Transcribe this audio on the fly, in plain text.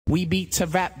We beat to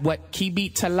rap, what key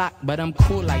beat to lock, but I'm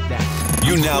cool like that.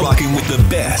 You're now rocking with the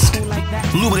best.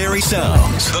 Luminary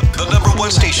Sounds, the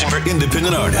 #1 station for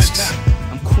independent artists.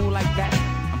 I'm cool like that.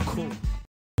 I'm cool.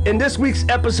 In this week's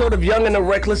episode of Young and the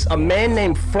Reckless, a man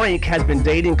named Frank has been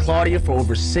dating Claudia for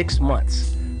over 6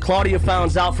 months. Claudia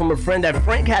finds out from a friend that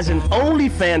Frank has an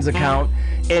OnlyFans account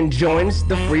and joins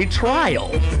the free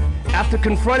trial. After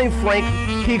confronting Frank,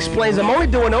 he explains, I'm only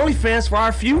doing OnlyFans for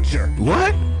our future.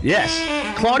 What? Yes.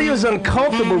 Claudia is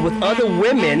uncomfortable with other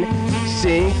women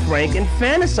seeing Frank and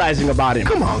fantasizing about him.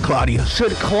 Come on, Claudia.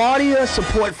 Should Claudia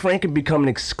support Frank and become an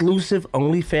exclusive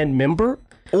OnlyFans member?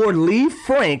 Or leave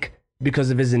Frank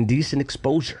because of his indecent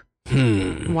exposure?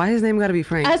 Why his name got to be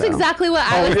Frank? That's though? exactly what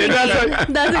I was thinking.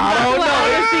 That's exactly what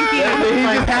I was thinking. He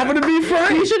just happened to be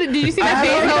Frank. Did you see my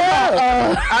face?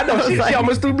 I know. She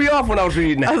almost threw me off when I was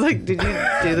reading that. I was like, did you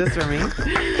do this for me?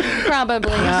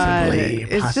 Probably.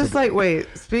 It's just like, wait,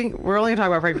 we're only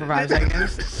talking about Frank for 5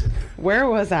 seconds. Where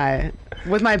was I?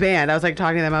 With my band. I was like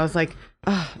talking to them. I was like,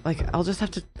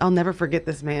 I'll never forget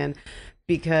this man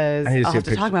because I'll have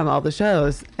to talk about him all the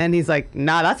shows. And he's like,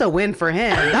 nah, that's a win for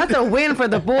him. That's a win for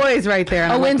the boys right there.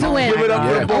 And a win's a win. Give it up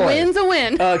for the boys. A win's a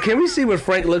win. Can we see what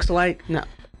Frank looks like? No.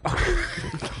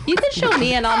 You can show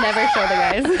me and I'll never show the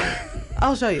guys.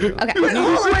 I'll show you. Okay. He's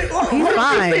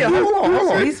fine.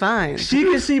 Hold on. He's fine. She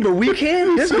can see, but we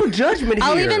can't. There's no judgment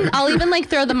here. I'll even like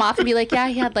throw them off and be like, yeah,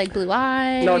 he had like blue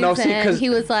eyes. No, see, because he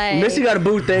was like, Missy got a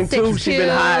boo thing too. She been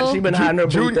hiding her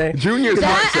boo thing. Junior's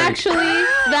that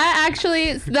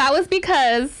was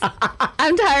because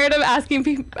I'm tired of asking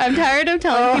people. I'm tired of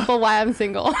telling people why I'm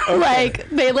single. Okay. Like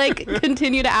they like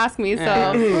continue to ask me, so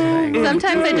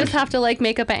sometimes I just have to like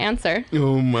make up an answer.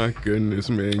 Oh my goodness,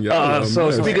 man!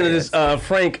 So speaking of this,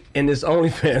 Frank and this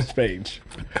OnlyFans page,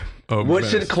 what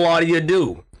should Claudia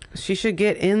do? She should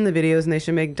get in the videos and they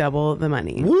should make double the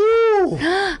money. Woo!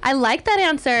 I like that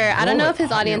answer. I don't know if his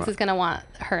audience is gonna want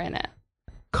her in it.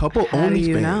 Couple OnlyFans.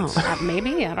 You know?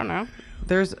 Maybe, I don't know.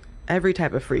 There's every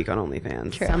type of freak on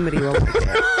OnlyFans. True. Somebody will like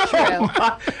it. True.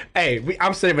 Hey,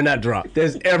 I'm saving that drop.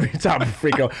 There's every type of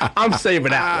freak on. I'm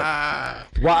saving that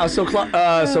one. Wow. So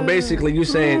basically, you're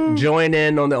saying join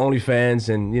in on the OnlyFans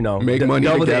and make money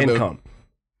double together. the income.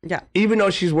 Yeah. Even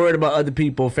though she's worried about other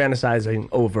people fantasizing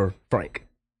over Frank.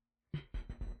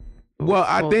 Well,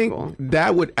 I think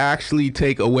that would actually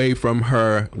take away from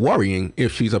her worrying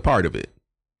if she's a part of it.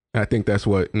 I think that's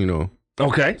what,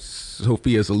 Okay.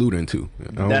 Sophia's alluding to.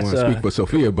 I don't want to speak for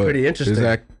Sophia, but pretty interesting. Is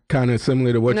that kind of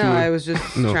similar to what you... No, I was just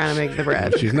trying to make the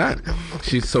bread. She's not.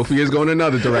 Sophia's going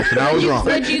another direction. I was wrong.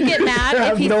 Would you get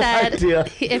mad if he idea.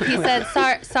 if he said,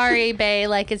 sorry, bae,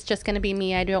 like it's just going to be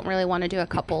me. I don't really want to do a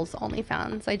couple's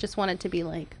OnlyFans. I just want it to be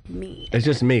like me. It's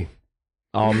just me.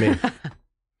 All me.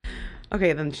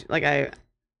 Okay, then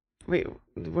wait,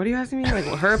 what are you asking me? Like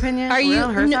her opinion? Are you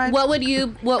her side? What's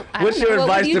your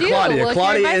advice to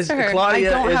Claudia? I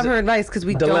don't have her advice because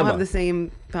we dilemma. don't have the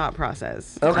same thought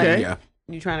process. Okay. Yeah.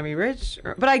 You trying to be rich?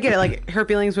 But I get it. Like her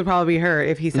feelings would probably be hurt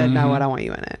if he said, no, I don't want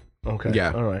you in it. Okay.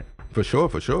 Yeah. All right. For sure.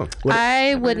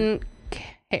 I wouldn't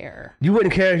care. You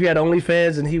wouldn't care if he had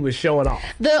OnlyFans and he was showing off.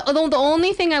 The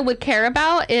only thing I would care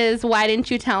about is why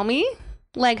didn't you tell me?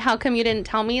 Like, how come you didn't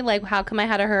tell me? Like, how come I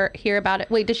had to hear about it?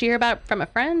 Wait, did she hear about it from a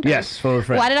friend? Yes, from a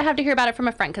friend. Why did I have to hear about it from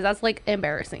a friend? Because that's, like,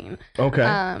 embarrassing. Okay.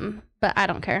 But I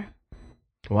don't care.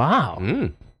 Wow.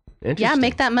 Interesting. Yeah,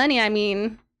 make that money. I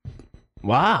mean...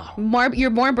 Wow.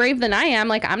 You're more brave than I am.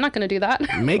 Like, I'm not going to do that.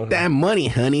 Make that money,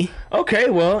 honey. Okay,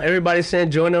 well, everybody's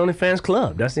saying join the OnlyFans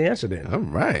club. That's the answer then. All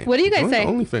right. What do you guys say?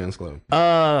 OnlyFans club.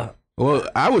 Well,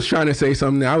 I was trying to say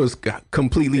something. I was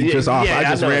completely just off. I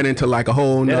just ran into like a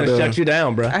whole nother... shut you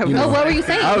down, bro. What were you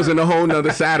saying? I was in a whole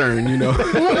nother Saturn,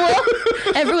 Well,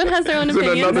 everyone has their own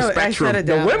opinion. Another spectrum.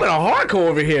 The women are hardcore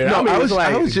over here. No, I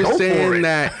was just saying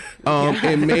that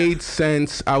it made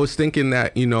sense. I was thinking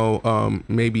that,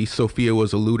 maybe Sophia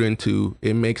was alluding to,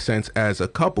 it makes sense as a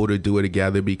couple to do it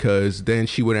together because then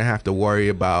she wouldn't have to worry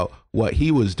about what he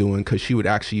was doing because she would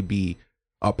actually be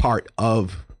a part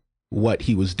of what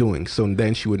he was doing. So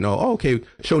then she would know, okay,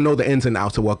 she'll know the ins and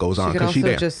outs of what goes on. She could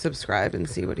also just subscribe and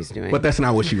see what he's doing. But that's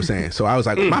not what she was saying. So I was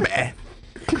like, my bad.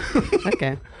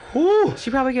 Okay.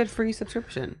 She probably get free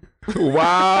subscription.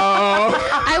 Wow.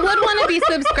 I would want to be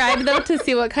subscribed though to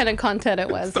see what kind of content it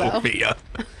was. Sophia.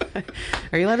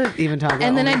 Are you allowed to even talk about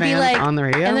and then I'd be like on the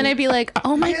radio? And then I'd be like,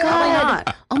 oh my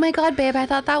god, babe, I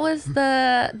thought that was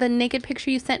the naked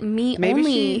picture you sent me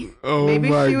only. Maybe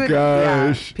she would,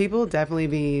 gosh. Yeah, people definitely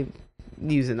be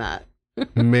using that.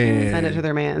 Man. Send it to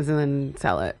their mans and then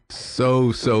sell it.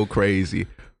 So crazy.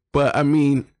 But I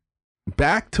mean,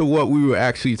 back to what we were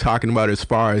actually talking about as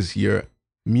far as your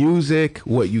music,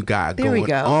 what you got There we going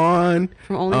go. on.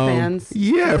 From OnlyFans.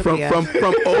 Yeah, from Sophia.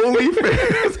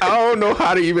 OnlyFans. I don't know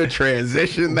how to even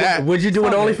transition that. Would you do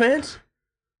an OnlyFans?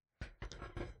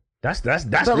 That's But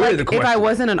really like, the question. if I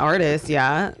wasn't an artist,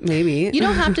 yeah, maybe. You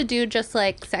don't have to do just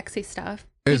like sexy stuff.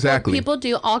 Exactly. People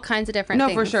do all kinds of different No,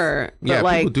 things. for sure. But Yeah,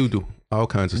 like, people do all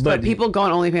kinds of stuff. but people go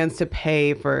on OnlyFans to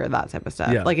pay for that type of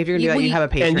stuff. Yeah. Like if you're gonna do that, you have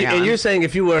a Patreon. and you're saying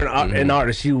if you were an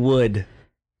artist, you would.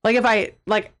 like if I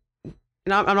like,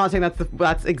 no, I'm not saying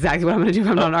that's exactly what I'm gonna do if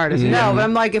I'm not an artist. No, but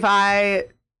I'm like if I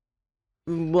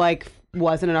like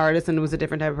wasn't an artist and was a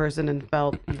different type of person and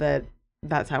felt that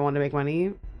that's how I wanted to make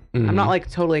money. I'm not like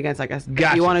totally against. I guess if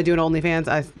Gotcha. you want to do an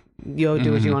OnlyFans, you'll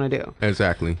do what you want to do.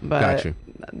 Exactly. But Got you.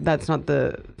 that's not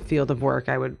the field of work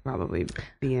I would probably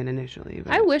be in initially.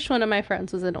 But. I wish one of my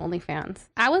friends was an OnlyFans.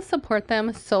 I would support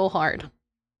them so hard.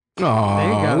 Oh,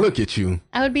 go. look at you.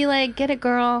 I would be like, get it,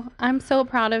 girl. I'm so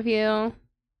proud of you.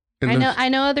 And I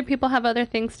know other people have other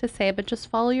things to say, but just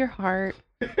follow your heart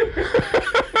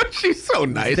She's so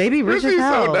nice. Baby rich as She's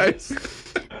hell. so nice.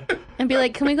 and be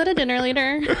like, can we go to dinner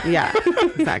later? Yeah,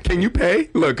 exactly. Can you pay?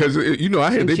 Look, because you know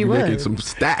I heard they She be making would. some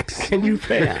stacks. Can you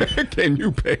pay? Can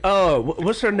you pay? Oh,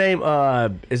 what's her name?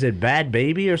 Is it Bad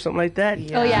Baby or something like that? Oh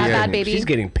Yeah. yeah, Bad Baby. She's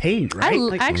getting paid, right?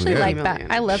 I actually Yeah. like that.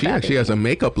 I love She Bad actually Baby. has a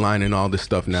makeup line and all this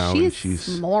stuff now. and She's she's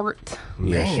smart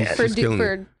yeah, for she's killing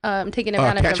it. taking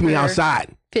advantage Catch of me her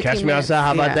outside. 15 Catch me minutes. outside.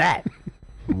 How about Yeah. that?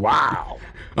 Wow.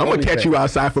 I'm gonna catch you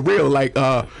outside for real. Like,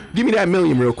 give me that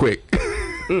million real quick.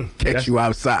 Catch you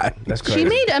outside. That's crazy. She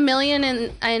made $1 million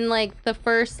in like the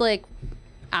first like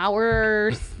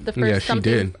hours, the first Yeah, she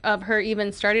something did. of her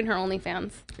even starting her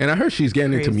OnlyFans. And I heard she's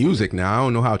getting into Crazy. music now. I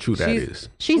don't know how true that is.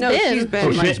 She's No, been. she's been, Oh,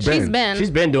 like, she's been.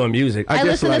 She's been doing music. I I guess,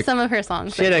 listened like- to some of her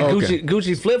songs. She had that Okay.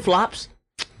 Gucci flip flops.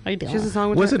 I do. She has a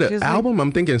song with Was her- it she an has, like- album?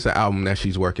 I'm thinking it's an album that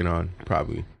she's working on.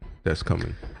 Probably that's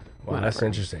coming. Wow, that's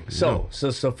interesting. So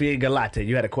Sophia Galate,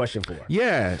 you had a question for her.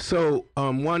 Yeah. So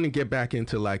wanting to get back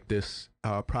into like this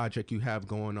project you have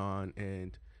going on,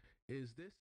 and is this